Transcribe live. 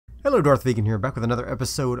Hello, Darthvegan here, back with another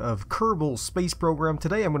episode of Kerbal Space Program.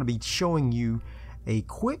 Today I'm going to be showing you a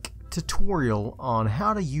quick tutorial on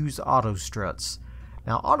how to use Autostruts.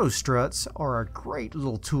 Now, Autostruts are a great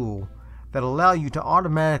little tool that allow you to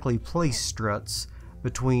automatically place struts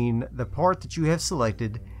between the part that you have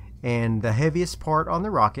selected and the heaviest part on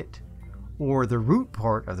the rocket, or the root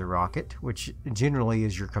part of the rocket, which generally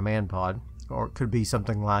is your command pod, or it could be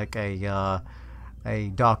something like a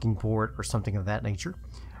docking port or something of that nature.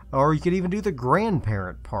 Or you could even do the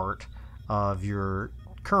grandparent part of your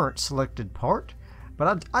current selected part,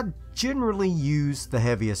 but I generally use the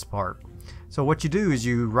heaviest part. So what you do is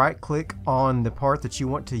you right click on the part that you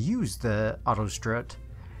want to use the auto strut,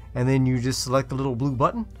 and then you just select the little blue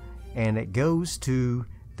button and it goes to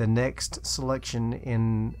the next selection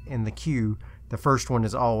in the queue. The first one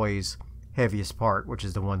is always heaviest part, which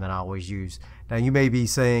is the one that I always use. Now you may be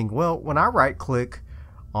saying, well, when I right click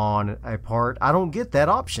on a part, I don't get that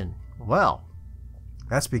option. Well,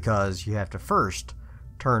 that's because you have to first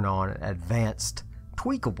turn on advanced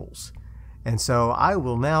tweakables. And so I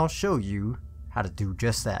will now show you how to do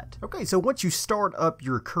just that. Okay, so once you start up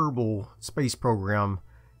your Kerbal Space Program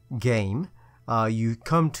game, you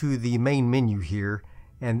come to the main menu here,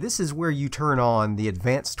 and this is where you turn on the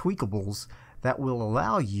advanced tweakables that will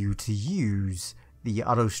allow you to use the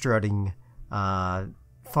auto strutting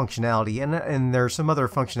functionality, and there's some other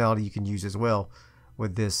functionality you can use as well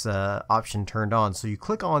with this option turned on. So you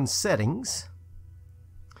click on settings,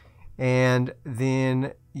 and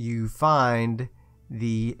then you find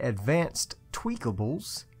the advanced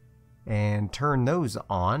tweakables and turn those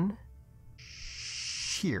on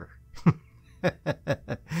here.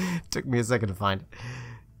 Took me a second to find it.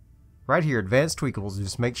 Right here, advanced tweakables.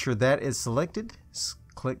 Just make sure that is selected.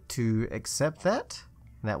 Click to accept that,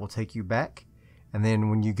 and that will take you back. And then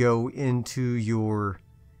when you go into your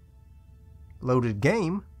loaded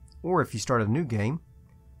game, or if you start a new game,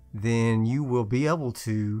 then you will be able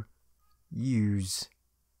to use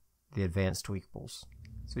the advanced tweakables.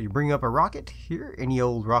 So you bring up a rocket here, any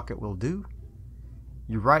old rocket will do.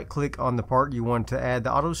 You right click on the part you want to add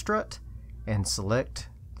the auto strut and select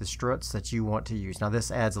the struts that you want to use. Now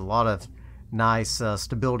this adds a lot of nice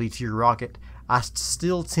stability to your rocket. I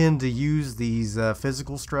still tend to use these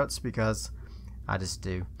physical struts because I just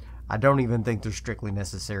do. I don't even think they're strictly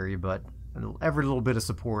necessary, but every little bit of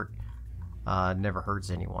support never hurts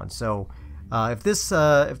anyone. So if this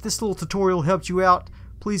little tutorial helped you out,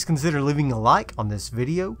 please consider leaving a like on this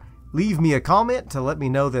video. Leave me a comment to let me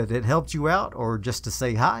know that it helped you out, or just to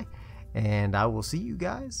say hi. And I will see you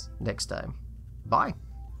guys next time. Bye.